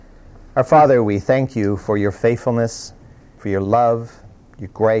Our Father, we thank you for your faithfulness, for your love, your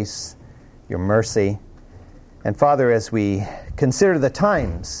grace, your mercy. And Father, as we consider the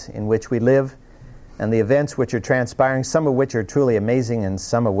times in which we live and the events which are transpiring, some of which are truly amazing and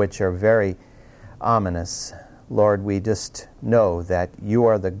some of which are very ominous, Lord, we just know that you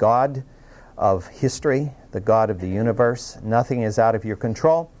are the God of history, the God of the universe. Nothing is out of your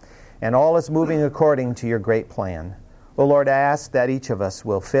control, and all is moving according to your great plan. Oh Lord, I ask that each of us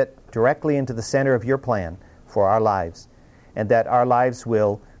will fit directly into the center of your plan for our lives, and that our lives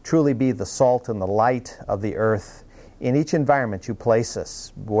will truly be the salt and the light of the earth in each environment you place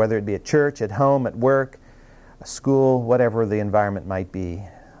us, whether it be at church, at home, at work, a school, whatever the environment might be.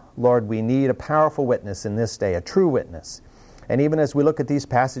 Lord, we need a powerful witness in this day, a true witness. And even as we look at these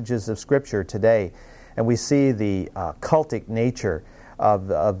passages of Scripture today, and we see the cultic nature of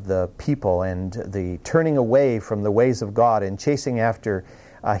the people and the turning away from the ways of God and chasing after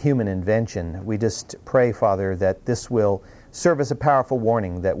human invention, we just pray, Father, that this will serve as a powerful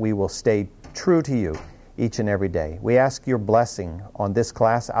warning that we will stay true to you each and every day. We ask your blessing on this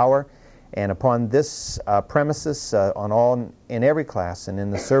class hour and upon this premises, in every class and in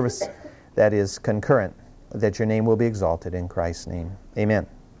the service that is concurrent, that your name will be exalted in Christ's name. Amen.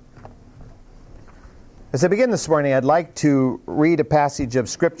 As I begin this morning, I'd like to read a passage of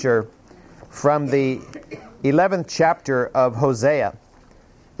Scripture from the 11th chapter of Hosea,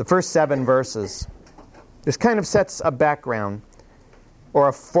 the first 7 verses. This kind of sets a background, or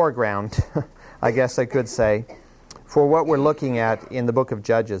a foreground, I guess I could say, for what we're looking at in the book of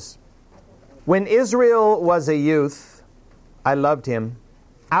Judges. When Israel was a youth, I loved him.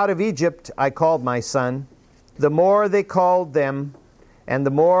 Out of Egypt I called my son. The more they called them, and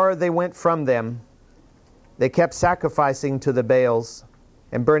the more they went from them, they kept sacrificing to the Baals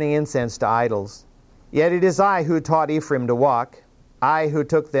and burning incense to idols. Yet it is I who taught Ephraim to walk, I who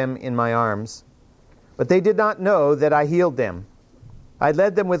took them in my arms. But they did not know that I healed them. I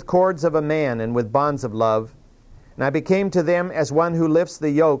led them with cords of a man and with bonds of love. And I became to them as one who lifts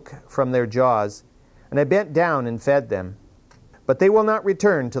the yoke from their jaws. And I bent down and fed them. But they will not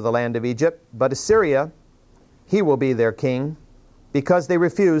return to the land of Egypt, but Assyria, he will be their king, because they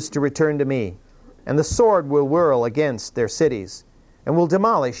refuse to return to me. And the sword will whirl against their cities, and will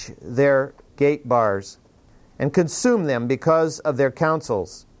demolish their gate bars, and consume them because of their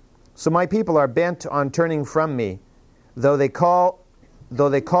counsels. So my people are bent on turning from me, though they call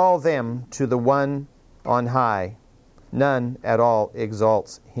them to the one on high. None at all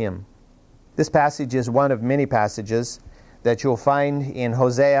exalts him. This passage is one of many passages that you'll find in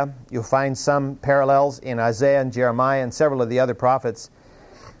Hosea. You'll find some parallels in Isaiah and Jeremiah and several of the other prophets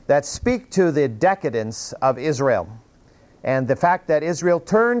that speak to the decadence of Israel and the fact that Israel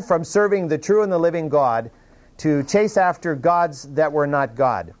turned from serving the true and the living God to chase after gods that were not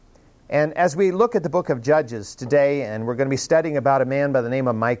God. And as we look at the book of Judges today, and we're going to be studying about a man by the name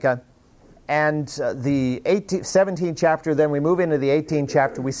of Micah, and the 17th chapter, then we move into the 18th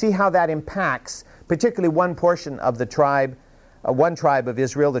chapter, we see how that impacts particularly one portion of the tribe, one tribe of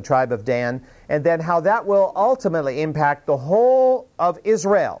Israel, the tribe of Dan, and then how that will ultimately impact the whole of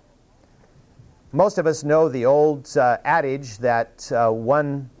Israel. Most of us know the old adage that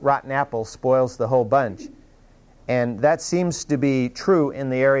one rotten apple spoils the whole bunch. And that seems to be true in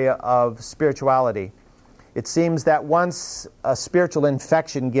the area of spirituality. It seems that once a spiritual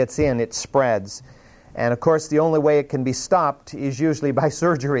infection gets in, it spreads. And of course, the only way it can be stopped is usually by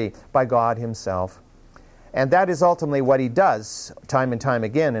surgery, by God himself. And that is ultimately what he does time and time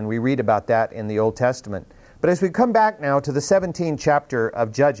again, and we read about that in the Old Testament. But as we come back now to the 17th chapter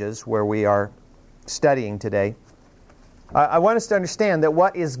of Judges, where we are studying today, I want us to understand that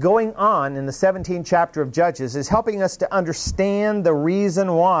what is going on in the 17th chapter of Judges is helping us to understand the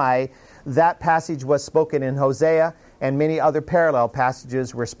reason why that passage was spoken in Hosea, and many other parallel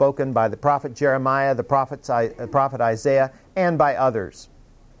passages were spoken by the prophet Jeremiah, the prophet Isaiah, and by others.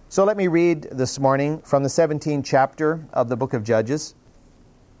 So let me read this morning from the 17th chapter of the book of Judges.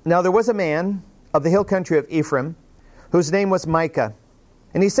 Now there was a man of the hill country of Ephraim, whose name was Micah.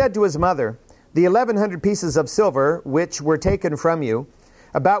 And he said to his mother, "The 1,100 pieces of silver which were taken from you,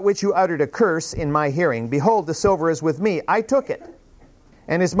 about which you uttered a curse in my hearing, behold, the silver is with me. I took it."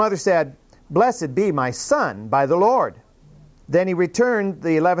 And his mother said, "Blessed be my son by the Lord." Then he returned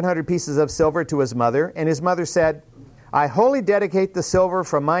the 1,100 pieces of silver to his mother, and his mother said, "I wholly dedicate the silver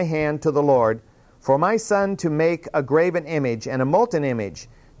from my hand to the Lord, for my son to make a graven image and a molten image.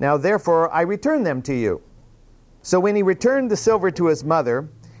 Now therefore I return them to you." So when he returned the silver to his mother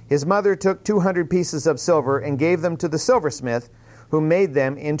took 200 pieces of silver and gave them to the silversmith, who made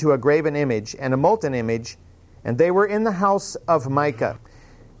them into a graven image and a molten image, and they were in the house of Micah.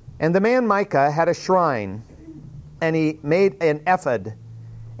 And the man Micah had a shrine, and he made an ephod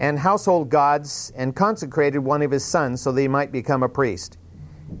and household gods and consecrated one of his sons so that he might become a priest.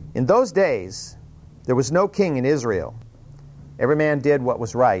 In those days, there was no king in Israel. Every man did what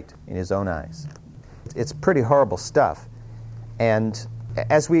was right in his own eyes. It's pretty horrible stuff. And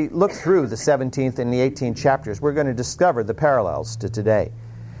as we look through the 17th and the 18th chapters, we're going to discover the parallels to today.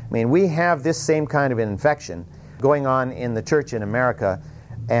 I mean, we have this same kind of an infection going on in the church in America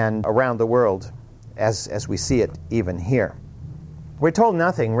and around the world as we see it even here. We're told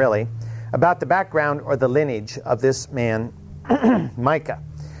nothing, really, about the background or the lineage of this man, Micah.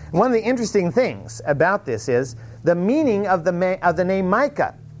 One of the interesting things about this is the meaning of the name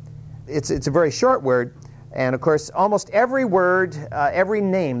Micah. It's a very short word, and of course, almost every word, every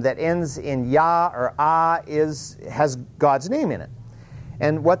name that ends in Yah or Ah has God's name in it.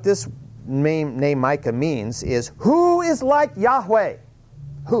 And what this name Micah means is, who is like Yahweh?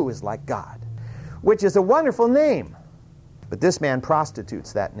 Who is like God? Which is a wonderful name. But this man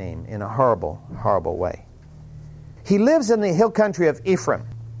prostitutes that name in a horrible, horrible way. He lives in the hill country of Ephraim.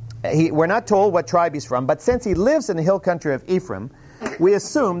 We're not told what tribe he's from, but since he lives in the hill country of Ephraim, we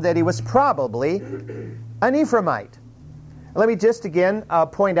assume that he was probably an Ephraimite. Let me just again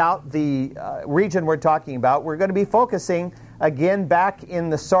point out the region we're talking about. We're going to be focusing again back in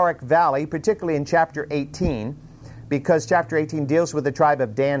the Sorek Valley, particularly in chapter 18, because chapter 18 deals with the tribe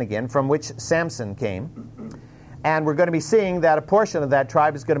of Dan again, from which Samson came. And we're going to be seeing that a portion of that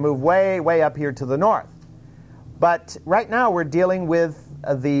tribe is going to move way, way up here to the north. But right now we're dealing with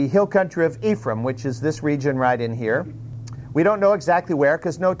the hill country of Ephraim, which is this region right in here. We don't know exactly where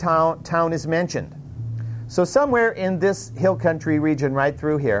because no town is mentioned. So somewhere in this hill country region right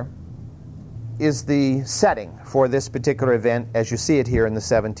through here is the setting for this particular event as you see it here in the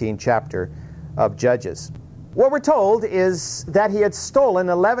 17th chapter of Judges. What we're told is that he had stolen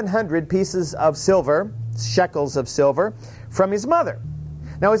 1,100 pieces of silver, shekels of silver, from his mother.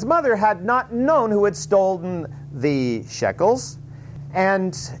 Now his mother had not known who had stolen the shekels,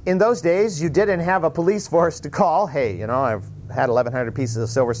 and in those days you didn't have a police force to call. Hey, I've had 1,100 pieces of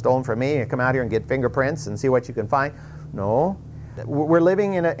silver stolen from me. Come out here and get fingerprints and see what you can find. No. We're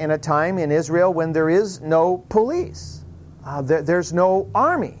living in a time in Israel when there is no police. There's no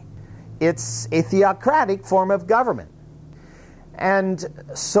army. It's a theocratic form of government. And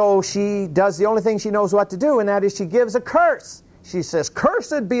so she does the only thing she knows what to do, and that is she gives a curse. She says,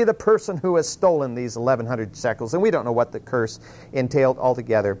 "Cursed be the person who has stolen these 1,100 shekels." And we don't know what the curse entailed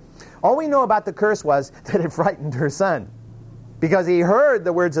altogether. All we know about the curse was that it frightened her son, because he heard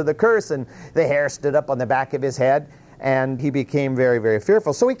the words of the curse and the hair stood up on the back of his head, and he became very, very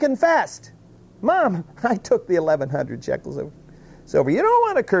fearful. So he confessed, "Mom, I took the 1,100 shekels of silver. You don't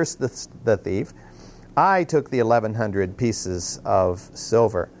want to curse the thief. I took the 1,100 pieces of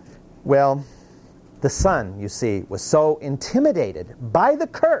silver." Well, the son, you see, was so intimidated by the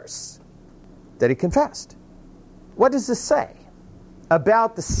curse that he confessed. What does this say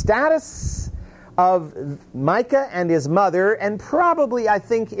about the status of Micah and his mother? And probably, I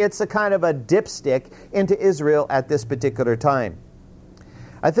think, it's a kind of a dipstick into Israel at this particular time.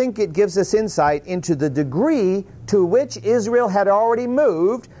 I think it gives us insight into the degree to which Israel had already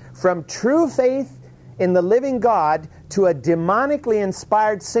moved from true faith in the living God to a demonically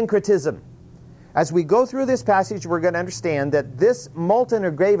inspired syncretism. As we go through this passage, we're going to understand that this molten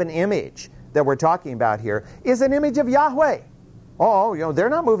or graven image that we're talking about here is an image of Yahweh. Oh, they're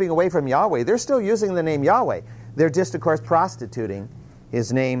not moving away from Yahweh. They're still using the name Yahweh. They're just, of course, prostituting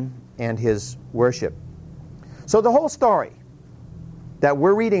his name and his worship. So the whole story that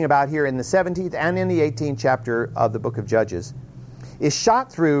we're reading about here in the 17th and in the 18th chapter of the book of Judges is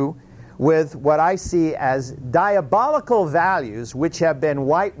shot through with what I see as diabolical values which have been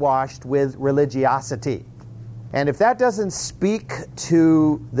whitewashed with religiosity. And if that doesn't speak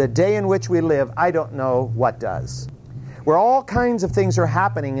to the day in which we live, I don't know what does. Where all kinds of things are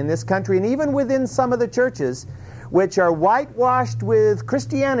happening in this country, and even within some of the churches, which are whitewashed with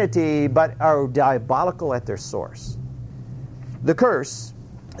Christianity, but are diabolical at their source. The curse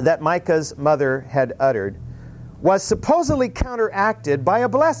that Micah's mother had uttered was supposedly counteracted by a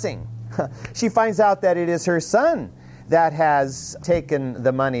blessing. She finds out that it is her son that has taken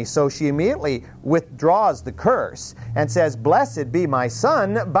the money, so she immediately withdraws the curse and says, "Blessed be my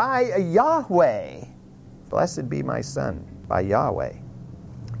son by Yahweh." Blessed be my son by Yahweh.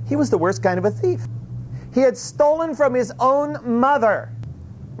 He was the worst kind of a thief. He had stolen from his own mother.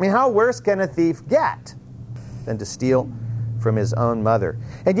 I mean, how worse can a thief get than to steal from his own mother?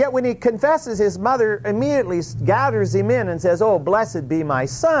 And yet when he confesses, his mother immediately gathers him in and says, "Oh, blessed be my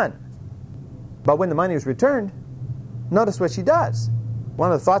son." But when the money is returned, notice what she does.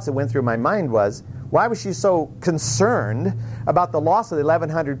 one of the thoughts that went through my mind was, why was she so concerned about the loss of the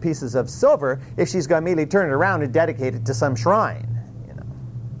 1,100 pieces of silver if she's going to immediately turn it around and dedicate it to some shrine?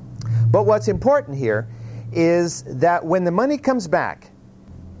 But what's important here is that when the money comes back,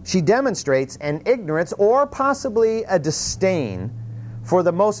 she demonstrates an ignorance or possibly a disdain for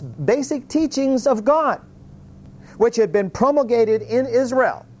the most basic teachings of God, which had been promulgated in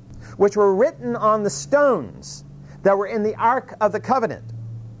Israel, which were written on the stones that were in the Ark of the Covenant,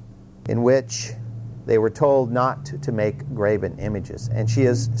 in which they were told not to make graven images. And she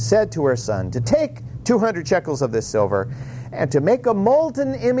has said to her son to take 200 shekels of this silver and to make a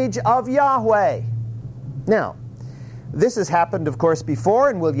molten image of Yahweh. Now, this has happened, of course, before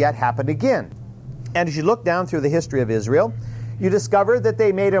and will yet happen again. And as you look down through the history of Israel, you discover that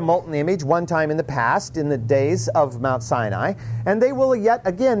they made a molten image one time in the past, in the days of Mount Sinai, and they will yet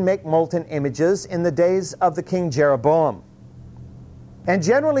again make molten images in the days of the King Jeroboam. And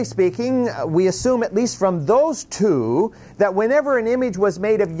generally speaking, we assume, at least from those two, that whenever an image was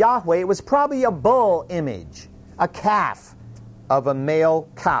made of Yahweh, it was probably a bull image, a calf of a male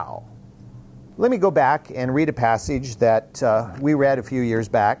cow. Let me go back and read a passage that we read a few years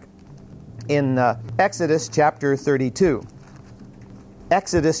back in Exodus chapter 32.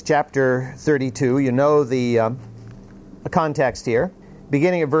 Exodus chapter 32, you know the context here,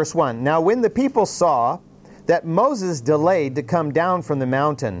 beginning at verse 1. Now when the people saw that Moses delayed to come down from the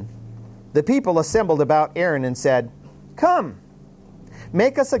mountain, the people assembled about Aaron and said, "Come,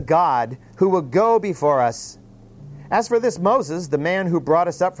 make us a god who will go before us. As for this Moses, the man who brought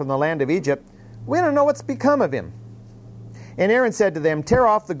us up from the land of Egypt, we don't know what's become of him." And Aaron said to them, "Tear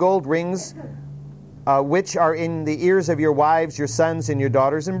off the gold rings which are in the ears of your wives, your sons, and your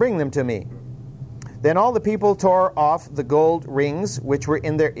daughters, and bring them to me." Then all the people tore off the gold rings which were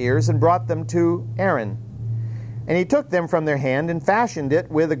in their ears and brought them to Aaron. And he took them from their hand and fashioned it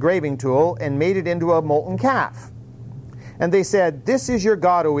with a graving tool and made it into a molten calf. And they said, "This is your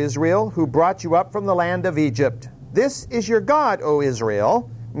God, O Israel, who brought you up from the land of Egypt. This is your God, O Israel,"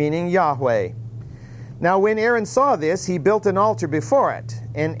 meaning Yahweh. Now when Aaron saw this, he built an altar before it.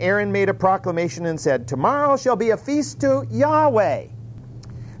 And Aaron made a proclamation and said, "Tomorrow shall be a feast to Yahweh."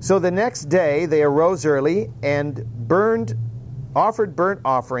 So the next day they arose early and offered burnt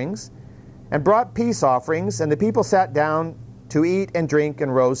offerings and brought peace offerings, and the people sat down to eat and drink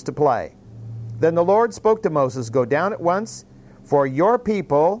and rose to play. Then the Lord spoke to Moses, "Go down at once, for your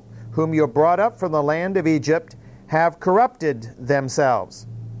people, whom you brought up from the land of Egypt, have corrupted themselves.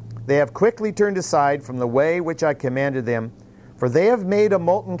 They have quickly turned aside from the way which I commanded them, for they have made a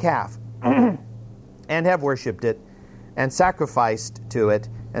molten calf and have worshipped it and sacrificed to it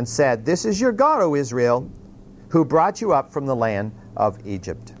and said, 'This is your God, O Israel, who brought you up from the land of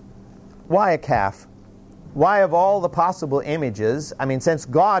Egypt.'" Why a calf? Why, of all the possible images, since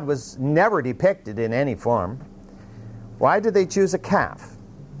God was never depicted in any form, why did they choose a calf?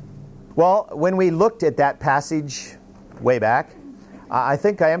 Well, when we looked at that passage way back, I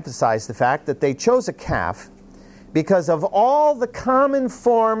think I emphasized the fact that they chose a calf because of all the common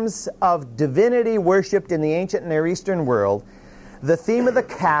forms of divinity worshipped in the ancient Near Eastern world, the theme of the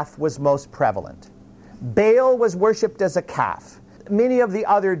calf was most prevalent. Baal was worshipped as a calf. Many of the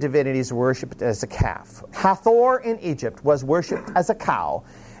other divinities were worshipped as a calf. Hathor in Egypt was worshipped as a cow.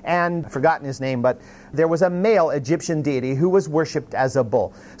 And I've forgotten his name, but there was a male Egyptian deity who was worshipped as a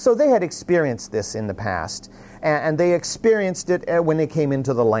bull. So they had experienced this in the past. And they experienced it when they came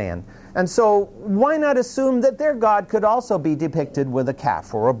into the land. And so why not assume that their God could also be depicted with a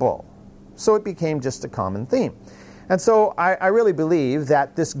calf or a bull? So it became just a common theme. And so I really believe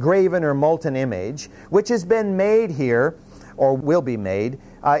that this graven or molten image, which has been made here, or will be made,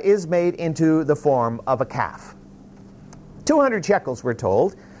 is made into the form of a calf. 200 shekels, we're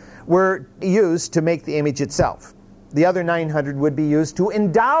told, were used to make the image itself. The other 900 would be used to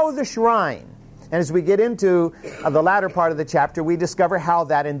endow the shrine. And as we get into the latter part of the chapter, we discover how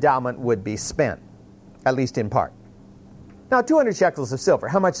that endowment would be spent, at least in part. Now, 200 shekels of silver.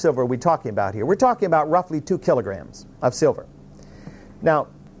 How much silver are we talking about here? We're talking about roughly 2 kilograms of silver. Now,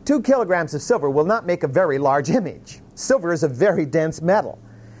 2 kilograms of silver will not make a very large image. Silver is a very dense metal.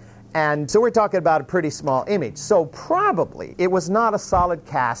 And so we're talking about a pretty small image. So probably it was not a solid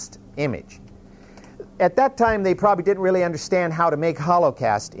cast image. At that time, they probably didn't really understand how to make hollow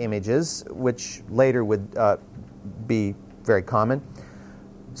cast images, which later would be very common.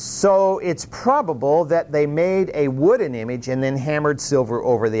 So it's probable that they made a wooden image and then hammered silver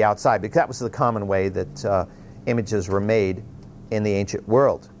over the outside, because that was the common way that images were made in the ancient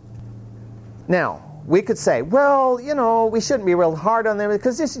world. Now, we could say, well, we shouldn't be real hard on them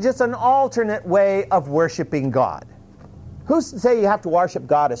because this is just an alternate way of worshiping God. Who's to say you have to worship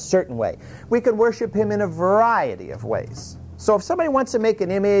God a certain way? We can worship Him in a variety of ways. So if somebody wants to make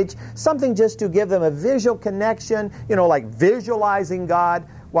an image, something just to give them a visual connection, like visualizing God,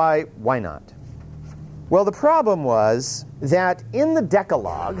 why not? Well, the problem was that in the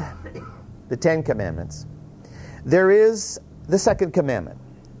Decalogue, the Ten Commandments, there is the second commandment.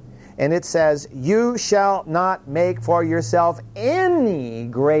 And it says, you shall not make for yourself any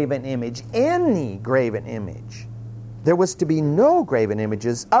graven image. Any graven image. There was to be no graven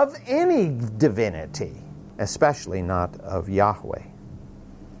images of any divinity, especially not of Yahweh.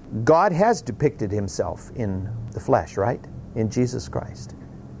 God has depicted Himself in the flesh, right? In Jesus Christ.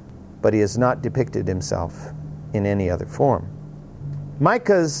 But He has not depicted Himself in any other form.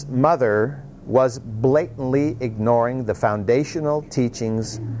 Micah's mother was blatantly ignoring the foundational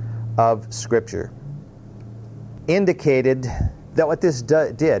teachings of Scripture. Indicated that what this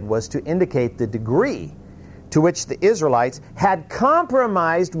did was to indicate the degree to which the Israelites had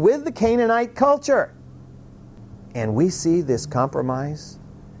compromised with the Canaanite culture. And we see this compromise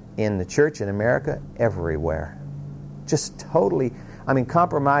in the church in America everywhere. Just totally,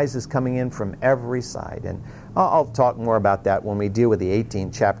 compromise is coming in from every side. And I'll talk more about that when we deal with the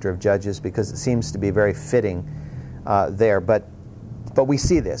 18th chapter of Judges, because it seems to be very fitting there. But we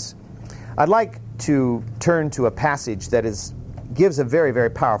see this. I'd like to turn to a passage that gives a very, very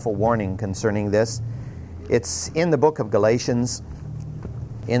powerful warning concerning this. It's in the book of Galatians,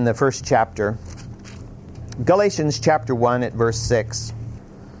 in the first chapter. Galatians chapter 1 at verse 6.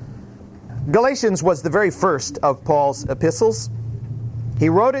 Galatians was the very first of Paul's epistles. He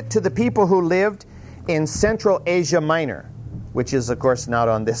wrote it to the people who lived in Central Asia Minor, which is, of course, not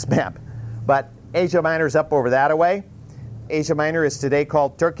on this map. But Asia Minor is up over that way. Asia Minor is today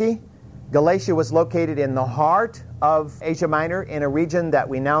called Turkey. Galatia was located in the heart of Asia Minor in a region that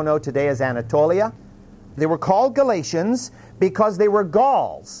we now know today as Anatolia. They were called Galatians because they were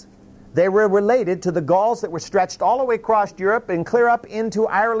Gauls. They were related to the Gauls that were stretched all the way across Europe and clear up into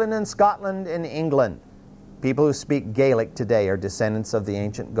Ireland and Scotland and England. People who speak Gaelic today are descendants of the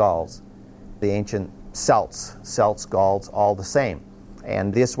ancient Gauls, the ancient Celts, Gauls, all the same.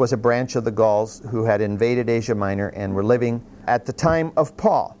 And this was a branch of the Gauls who had invaded Asia Minor and were living at the time of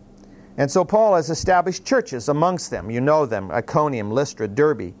Paul. And so Paul has established churches amongst them. You know them, Iconium, Lystra,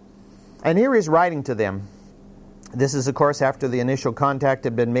 Derbe. And here he's writing to them. This is, of course, after the initial contact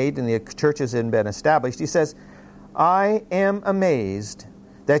had been made and the churches had been established. He says, I am amazed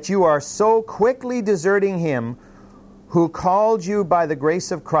that you are so quickly deserting Him who called you by the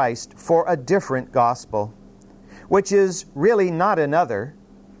grace of Christ for a different gospel, which is really not another,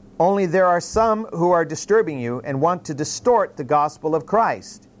 only there are some who are disturbing you and want to distort the gospel of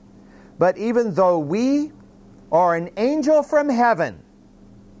Christ. But even though we or an angel from heaven,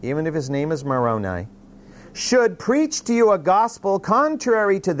 even if his name is Moroni, should preach to you a gospel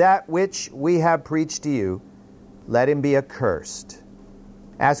contrary to that which we have preached to you, let him be accursed.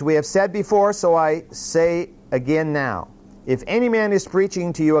 As we have said before, so I say again now, if any man is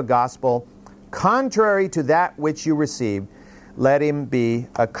preaching to you a gospel contrary to that which you received, let him be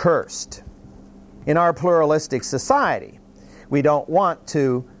accursed. In our pluralistic society, we don't want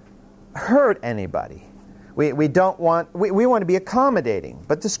to hurt anybody. We want to be accommodating,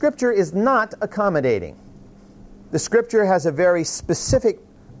 but the Scripture is not accommodating. The Scripture has a very specific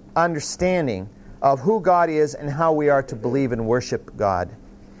understanding of who God is and how we are to believe and worship God.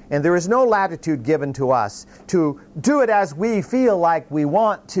 And there is no latitude given to us to do it as we feel like we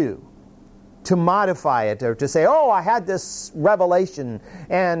want to modify it, or to say, oh, I had this revelation,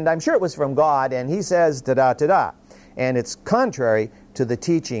 and I'm sure it was from God, and He says da-da-da-da. And it's contrary to the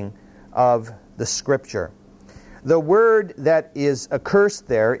teaching of the Scripture. The word that is accursed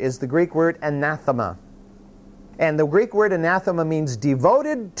there is the Greek word anathema. And the Greek word anathema means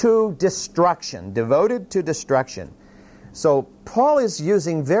devoted to destruction. Devoted to destruction. So Paul is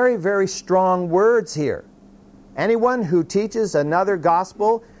using very, very strong words here. Anyone who teaches another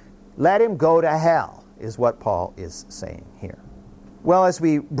gospel, let him go to hell, is what Paul is saying here. Well, as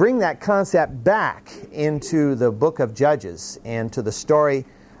we bring that concept back into the book of Judges and to the story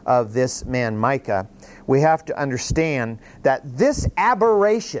of this man Micah, we have to understand that this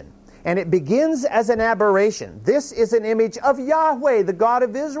aberration, and it begins as an aberration, this is an image of Yahweh, the God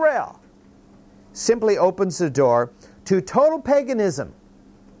of Israel, simply opens the door to total paganism.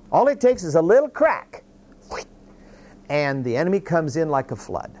 All it takes is a little crack, and the enemy comes in like a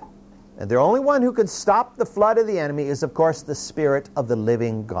flood. And the only one who can stop the flood of the enemy is, of course, the Spirit of the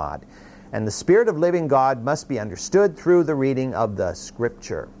living God. And the Spirit of living God must be understood through the reading of the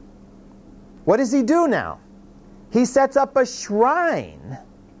Scripture. What does he do now? He sets up a shrine.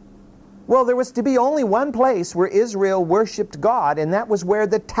 Well, there was to be only one place where Israel worshiped God, and that was where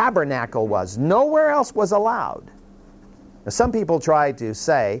the tabernacle was. Nowhere else was allowed. Now, some people try to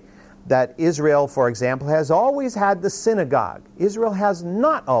say that Israel, for example, has always had the synagogue. Israel has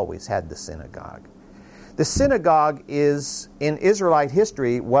not always had the synagogue. The synagogue in Israelite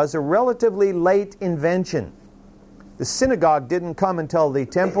history, was a relatively late invention. The synagogue didn't come until the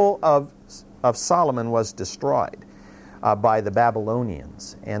Temple of Solomon was destroyed by the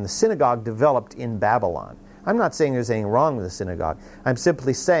Babylonians. And the synagogue developed in Babylon. I'm not saying there's anything wrong with the synagogue. I'm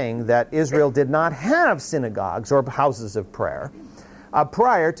simply saying that Israel did not have synagogues or houses of prayer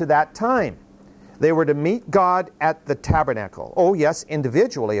prior to that time. They were to meet God at the tabernacle. Oh, yes,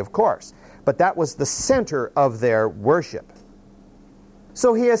 individually, of course. But that was the center of their worship.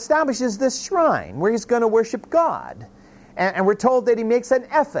 So he establishes this shrine where he's going to worship God. And we're told that he makes an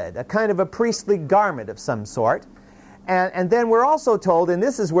ephod, a kind of a priestly garment of some sort. And then we're also told, and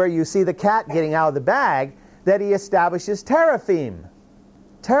this is where you see the cat getting out of the bag, that he establishes teraphim.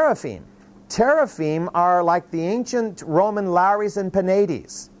 Teraphim. Teraphim are like the ancient Roman Lares and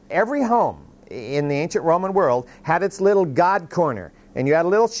Penates. Every home in the ancient Roman world had its little God corner. And you had a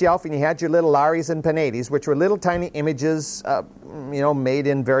little shelf, and you had your little Lares and Penates, which were little tiny images, made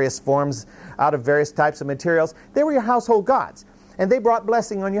in various forms out of various types of materials. They were your household gods, and they brought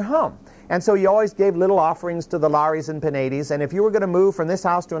blessing on your home. And so you always gave little offerings to the Lares and Penates, and if you were going to move from this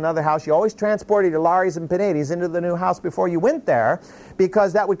house to another house, you always transported your Lares and Penates into the new house before you went there,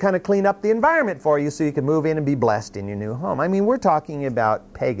 because that would kind of clean up the environment for you so you could move in and be blessed in your new home. I mean, we're talking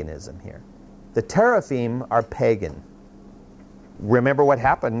about paganism here. The teraphim are pagan. Remember what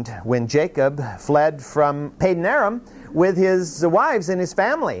happened when Jacob fled from Padan Aram with his wives and his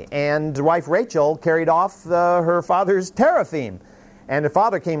family, and wife Rachel carried off her father's teraphim. And the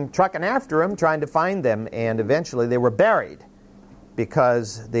father came trucking after him, trying to find them, and eventually they were buried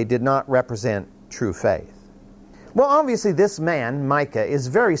because they did not represent true faith. Well, obviously this man, Micah, is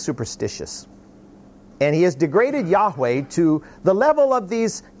very superstitious. And he has degraded Yahweh to the level of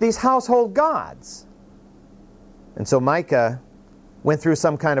these household gods. And so Micah went through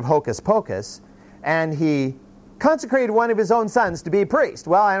some kind of hocus pocus, and he consecrated one of his own sons to be a priest.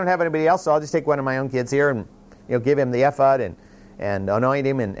 Well, I don't have anybody else, so I'll just take one of my own kids here and give him the ephod and anoint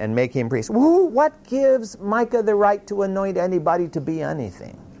him and make him priest. What gives Micah the right to anoint anybody to be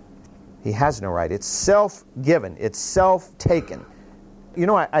anything? He has no right. It's self-given. It's self-taken.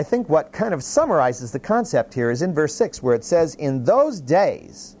 I think what kind of summarizes the concept here is in verse 6, where it says, "In those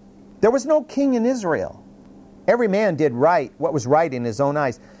days there was no king in Israel. Every man did right what was right in his own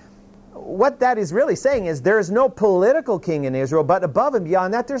eyes." What that is really saying is there is no political king in Israel, but above and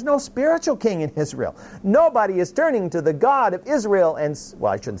beyond that, there's no spiritual king in Israel. Nobody is turning to the God of Israel,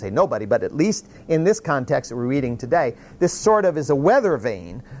 I shouldn't say nobody, but at least in this context that we're reading today, this sort of is a weather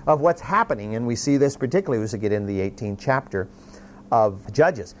vane of what's happening, and we see this particularly as we get into the 18th chapter of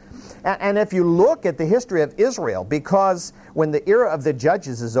Judges. And if you look at the history of Israel, because when the era of the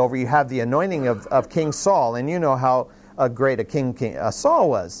Judges is over, you have the anointing of King Saul, and you know how great a king Saul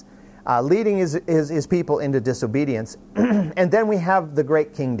was, leading his people into disobedience. And then we have the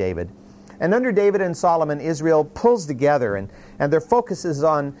great King David. And under David and Solomon, Israel pulls together, and their focus is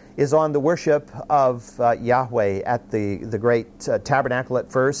on the worship of Yahweh at the great tabernacle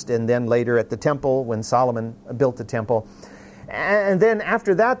at first, and then later at the temple when Solomon built the temple. And then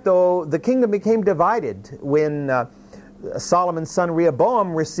after that, though, the kingdom became divided when Solomon's son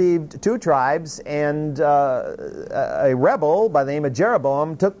Rehoboam received 2 tribes, and a rebel by the name of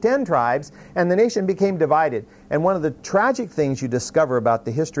Jeroboam took 10 tribes, and the nation became divided. And one of the tragic things you discover about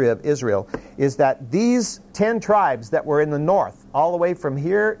the history of Israel is that these 10 tribes that were in the north, all the way from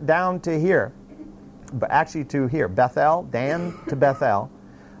here down to here, but actually to here, Bethel, Dan to Bethel,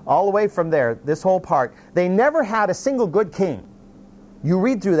 all the way from there, this whole part, they never had a single good king. You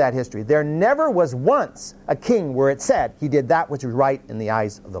read through that history. There never was once a king where it said he did that which was right in the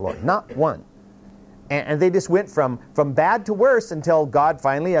eyes of the Lord. Not one. And they just went from bad to worse until God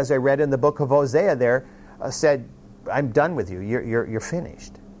finally, as I read in the book of Hosea there, said, "I'm done with you. You're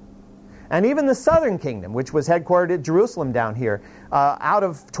finished." And even the southern kingdom, which was headquartered at Jerusalem down here, out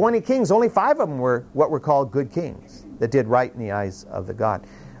of 20 kings, only 5 of them were what were called good kings that did right in the eyes of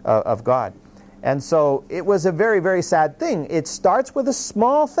God. And so it was a very, very sad thing. It starts with a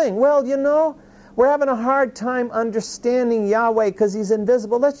small thing. Well, we're having a hard time understanding Yahweh because He's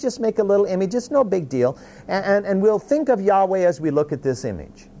invisible. Let's just make a little image. It's no big deal. And we'll think of Yahweh as we look at this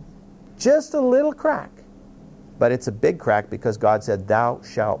image. Just a little crack. But it's a big crack because God said, "Thou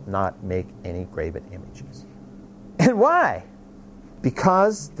shalt not make any graven images." And why?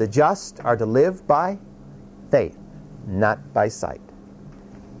 Because the just are to live by faith, not by sight.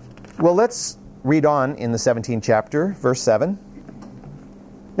 Well, let's read on in the 17th chapter, verse 7.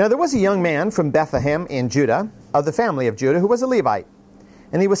 Now there was a young man from Bethlehem in Judah, of the family of Judah, who was a Levite,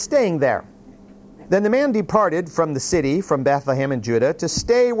 and he was staying there. Then the man departed from the city, from Bethlehem in Judah, to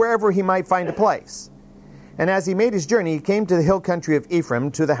stay wherever he might find a place. And as he made his journey, he came to the hill country of Ephraim,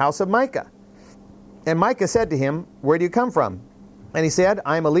 to the house of Micah. And Micah said to him, "Where do you come from?" And he said,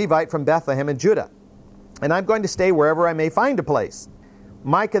 "I am a Levite from Bethlehem in Judah, and I'm going to stay wherever I may find a place."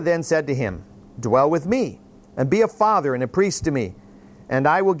 Micah then said to him, "Dwell with me, and be a father and a priest to me, and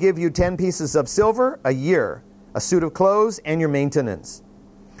I will give you 10 pieces of silver a year, a suit of clothes, and your maintenance."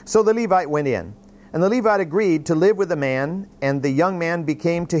 So the Levite went in, and the Levite agreed to live with the man, and the young man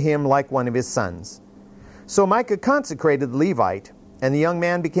became to him like one of his sons. So Micah consecrated the Levite, and the young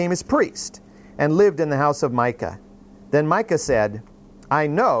man became his priest, and lived in the house of Micah. Then Micah said, "I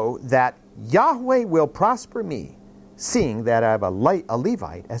know that Yahweh will prosper me, seeing that I have a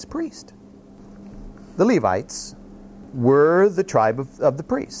Levite as priest." The Levites were the tribe of the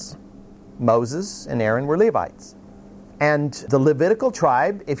priests. Moses and Aaron were Levites. And the Levitical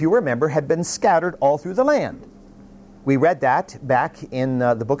tribe, if you remember, had been scattered all through the land. We read that back in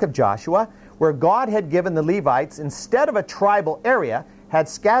the book of Joshua, where God had given the Levites, instead of a tribal area, had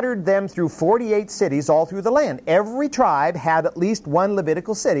scattered them through 48 cities all through the land. Every tribe had at least one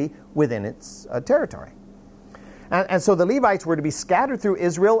Levitical city within its territory. And so the Levites were to be scattered through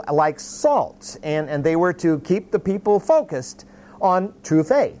Israel like salt, and they were to keep the people focused on true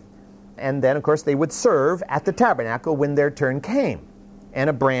faith. And then, of course, they would serve at the tabernacle when their turn came. And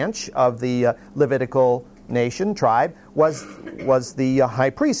a branch of the Levitical nation, tribe, was the high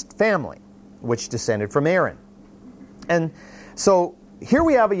priest family, which descended from Aaron. And so here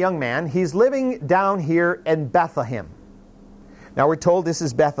we have a young man. He's living down here in Bethlehem. Now we're told this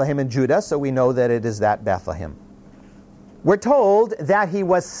is Bethlehem in Judah, so we know that it is that Bethlehem. We're told that he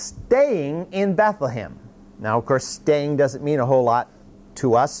was staying in Bethlehem. Now, of course, staying doesn't mean a whole lot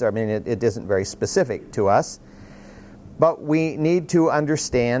to us. I mean, it isn't very specific to us. But we need to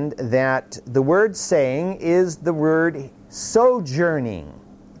understand that the word staying is the word sojourning.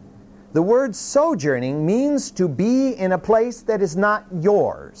 The word sojourning means to be in a place that is not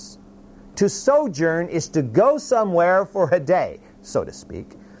yours. To sojourn is to go somewhere for a day, so to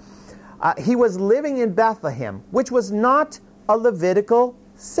speak. He was living in Bethlehem, which was not a Levitical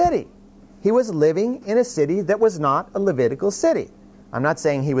city. He was living in a city that was not a Levitical city. I'm not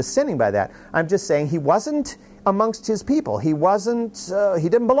saying he was sinning by that. I'm just saying he wasn't amongst his people. He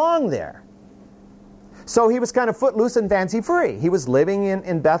didn't belong there. So he was kind of footloose and fancy-free. He was living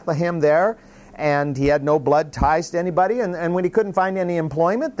in Bethlehem there, and he had no blood ties to anybody. And when he couldn't find any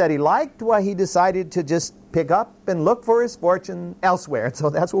employment that he liked, well, he decided to just pick up and look for his fortune elsewhere. So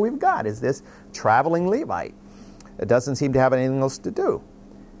that's what we've got, is this traveling Levite. It doesn't seem to have anything else to do.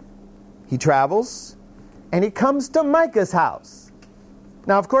 He travels, and he comes to Micah's house.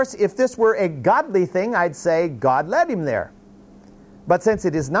 Now, of course, if this were a godly thing, I'd say God led him there. But since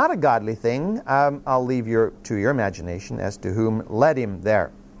it is not a godly thing, I'll leave to your imagination as to whom led him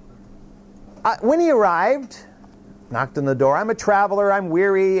there. When he arrived, knocked on the door. I'm a traveler, I'm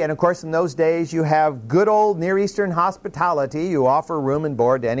weary, and of course in those days you have good old Near Eastern hospitality. You offer room and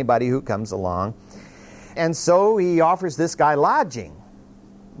board to anybody who comes along. And so he offers this guy lodging.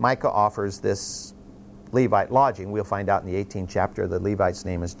 Micah offers this Levite lodging. We'll find out in the 18th chapter the Levite's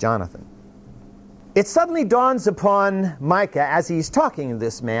name is Jonathan. It suddenly dawns upon Micah as he's talking to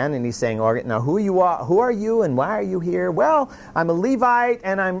this man, and he's saying, "Now who are you and why are you here?" "Well, I'm a Levite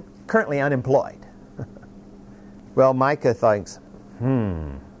and I'm currently unemployed." Well, Micah thinks,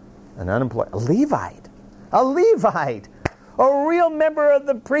 a Levite, a real member of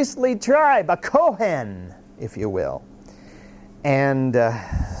the priestly tribe, a Kohen, if you will. And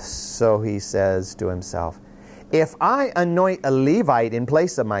so he says to himself, "If I anoint a Levite in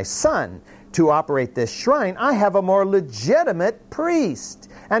place of my son to operate this shrine, I have a more legitimate priest,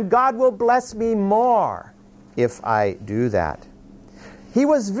 and God will bless me more if I do that." He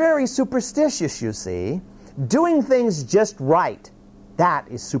was very superstitious, you see. Doing things just right, that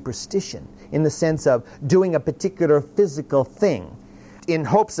is superstition, in the sense of doing a particular physical thing in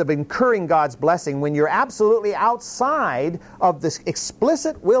hopes of incurring God's blessing when you're absolutely outside of this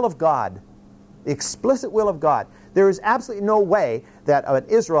explicit will of God. The explicit will of God. There is absolutely no way that an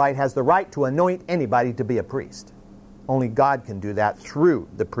Israelite has the right to anoint anybody to be a priest. Only God can do that through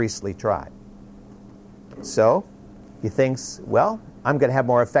the priestly tribe. So he thinks, well, I'm going to have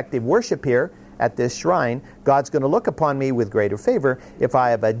more effective worship here at this shrine. God's going to look upon me with greater favor if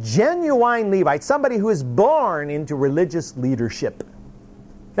I have a genuine Levite, somebody who is born into religious leadership.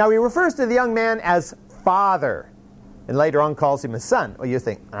 Now he refers to the young man as father. and later on calls him a son. Well, you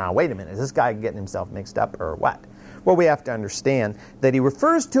think, wait a minute, is this guy getting himself mixed up or what? Well, we have to understand that he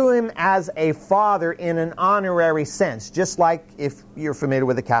refers to him as a father in an honorary sense, just like if you're familiar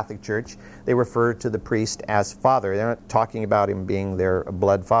with the Catholic Church, they refer to the priest as father. They're not talking about him being their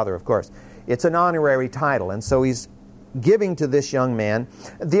blood father, of course. It's an honorary title, and so he's giving to this young man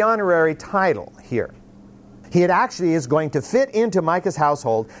the honorary title here. He actually is going to fit into Micah's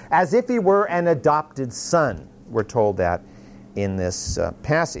household as if he were an adopted son. We're told that in this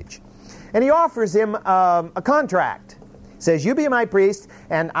passage. And he offers him a contract. He says, you be my priest,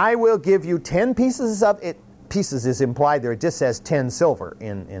 and I will give you 10 pieces of it. Pieces is implied there. It just says 10 silver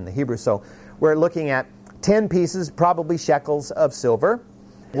in the Hebrew. So we're looking at 10 pieces, probably shekels of silver.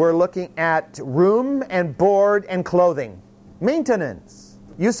 We're looking at room and board and clothing. Maintenance.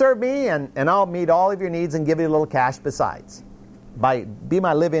 You serve me, and I'll meet all of your needs and give you a little cash besides. Be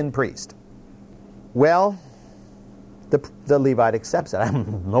my live-in priest. Well, the Levite accepts it.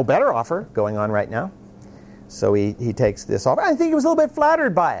 No better offer going on right now. So he takes this offer. I think he was a little bit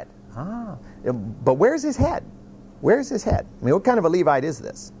flattered by it. But where's his head? Where's his head? I mean, what kind of a Levite is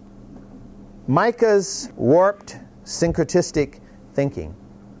this? Micah's warped, syncretistic thinking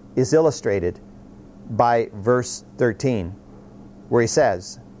is illustrated by verse 13, where he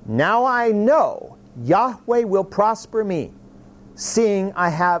says, now I know Yahweh will prosper me, seeing I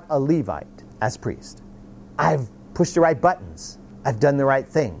have a Levite as priest. I've pushed the right buttons. I've done the right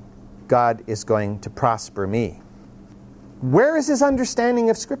thing. God is going to prosper me. Where is his understanding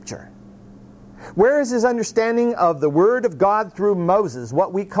of Scripture? Where is his understanding of the Word of God through Moses,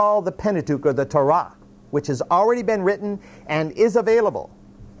 what we call the Pentateuch or the Torah, which has already been written and is available?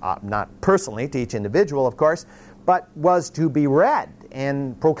 Not personally to each individual, of course, but was to be read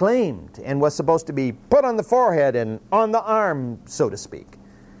and proclaimed and was supposed to be put on the forehead and on the arm, so to speak,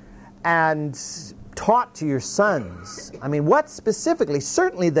 and taught to your sons. I mean, what specifically?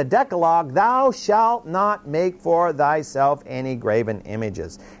 Certainly the Decalogue, thou shalt not make for thyself any graven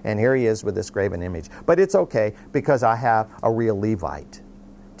images. And here he is with this graven image. But it's okay because I have a real Levite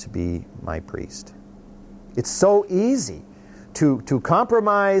to be my priest. It's so easy to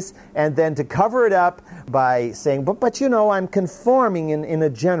compromise and then to cover it up by saying, but you know, I'm conforming in a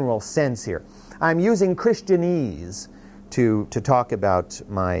general sense here. I'm using Christianese to talk about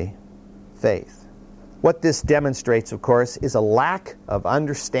my faith. What this demonstrates, of course, is a lack of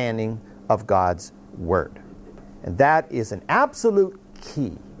understanding of God's Word. And that is an absolute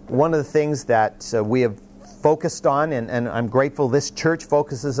key. One of the things that we have focused on, and I'm grateful this church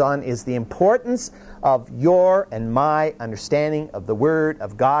focuses on, is the importance of your and my understanding of the Word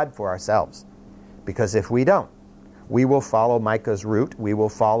of God for ourselves. Because if we don't, we will follow Micah's route. We will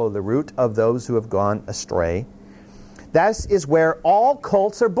follow the route of those who have gone astray. That is where all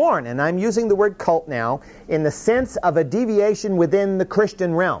cults are born. And I'm using the word cult now in the sense of a deviation within the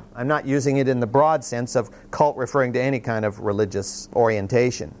Christian realm. I'm not using it in the broad sense of cult referring to any kind of religious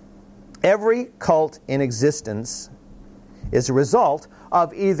orientation. Every cult in existence is a result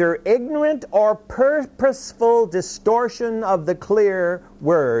of either ignorant or purposeful distortion of the clear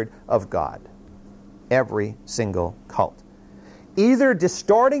Word of God. Every single cult. Either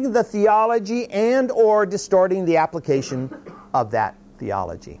distorting the theology and or distorting the application of that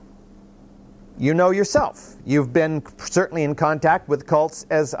theology. You know yourself. You've been certainly in contact with cults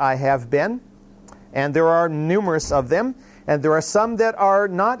as I have been, and there are numerous of them, and there are some that are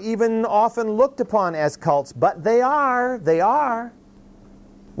not even often looked upon as cults, but they are.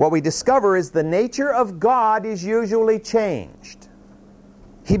 What we discover is the nature of God is usually changed.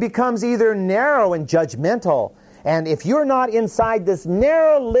 He becomes either narrow and judgmental, and if you're not inside this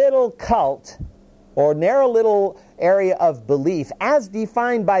narrow little cult or narrow little area of belief as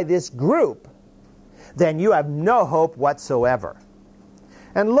defined by this group, then you have no hope whatsoever.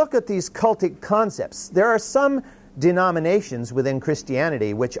 And look at these cultic concepts. There are some denominations within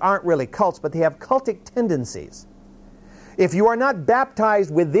Christianity which aren't really cults, but they have cultic tendencies. If you are not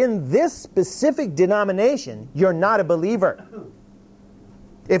baptized within this specific denomination, you're not a believer.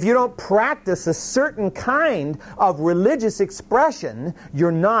 If you don't practice a certain kind of religious expression,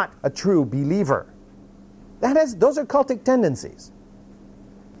 you're not a true believer. Those are cultic tendencies.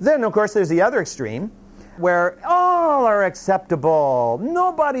 Then, of course, there's the other extreme, where all are acceptable.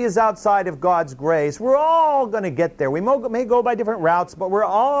 Nobody is outside of God's grace. We're all going to get there. We may go by different routes, but we're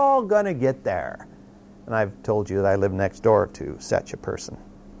all going to get there. And I've told you that I live next door to such a person.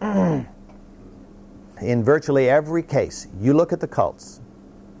 In virtually every case, you look at the cults.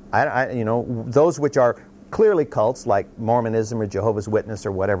 Those which are clearly cults, like Mormonism or Jehovah's Witness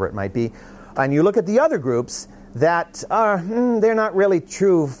or whatever it might be, and you look at the other groups that are, they're not really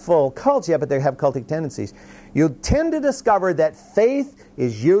true full cults yet, but they have cultic tendencies. you'll tend to discover that faith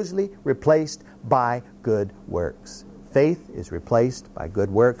is usually replaced by good works. Faith is replaced by good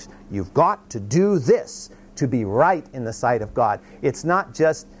works. You've got to do this to be right in the sight of God. It's not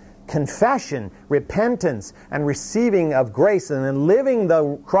just confession, repentance, and receiving of grace, and then living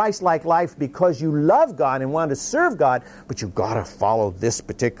the Christ-like life because you love God and want to serve God, but you've got to follow this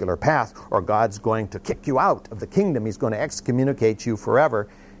particular path, or God's going to kick you out of the kingdom. He's going to excommunicate you forever,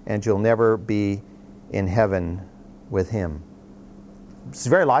 and you'll never be in heaven with Him. It's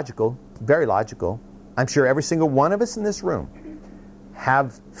very logical, very logical. I'm sure every single one of us in this room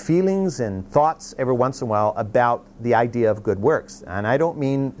have feelings and thoughts every once in a while about the idea of good works. And I don't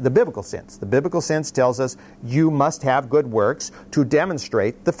mean the biblical sense. The biblical sense tells us you must have good works to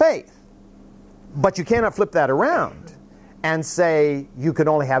demonstrate the faith. But you cannot flip that around and say you can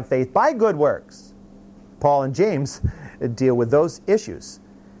only have faith by good works. Paul and James deal with those issues.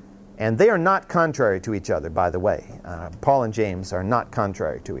 And they are not contrary to each other, by the way. Paul and James are not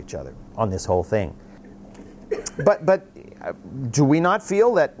contrary to each other on this whole thing. But do we not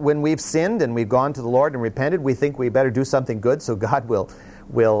feel that when we've sinned and we've gone to the Lord and repented, we think we better do something good so God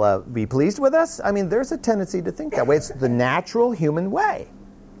will be pleased with us? I mean, there's a tendency to think that way. It's the natural human way.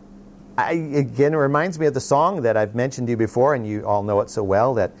 Again, it reminds me of the song that I've mentioned to you before, and you all know it so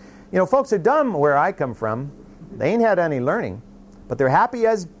well, that, folks are dumb where I come from. They ain't had any learning, but they're happy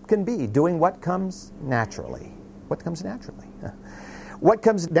as can be, doing what comes naturally. What comes naturally? What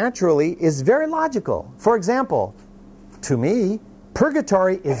comes naturally is very logical. For example, to me,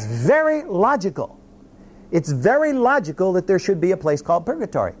 purgatory is very logical. It's very logical that there should be a place called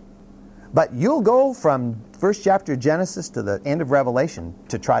purgatory. But you'll go from first chapter of Genesis to the end of Revelation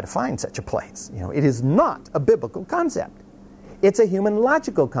to try to find such a place. It is not a biblical concept. It's a human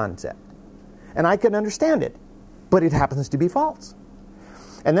logical concept. And I can understand it, but it happens to be false.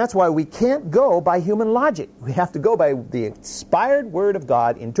 And that's why we can't go by human logic. We have to go by the inspired Word of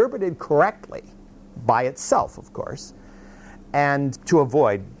God, interpreted correctly, by itself, of course, and to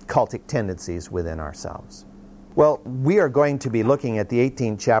avoid cultic tendencies within ourselves. Well, we are going to be looking at the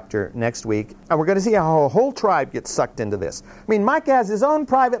 18th chapter next week, and we're going to see how a whole tribe gets sucked into this. I mean, Micah has his own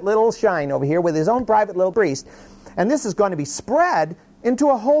private little shrine over here with his own private little priest, and this is going to be spread into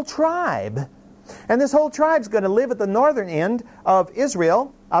a whole tribe. And this whole tribe's going to live at the northern end of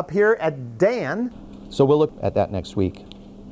Israel, up here at Dan. So we'll look at that next week.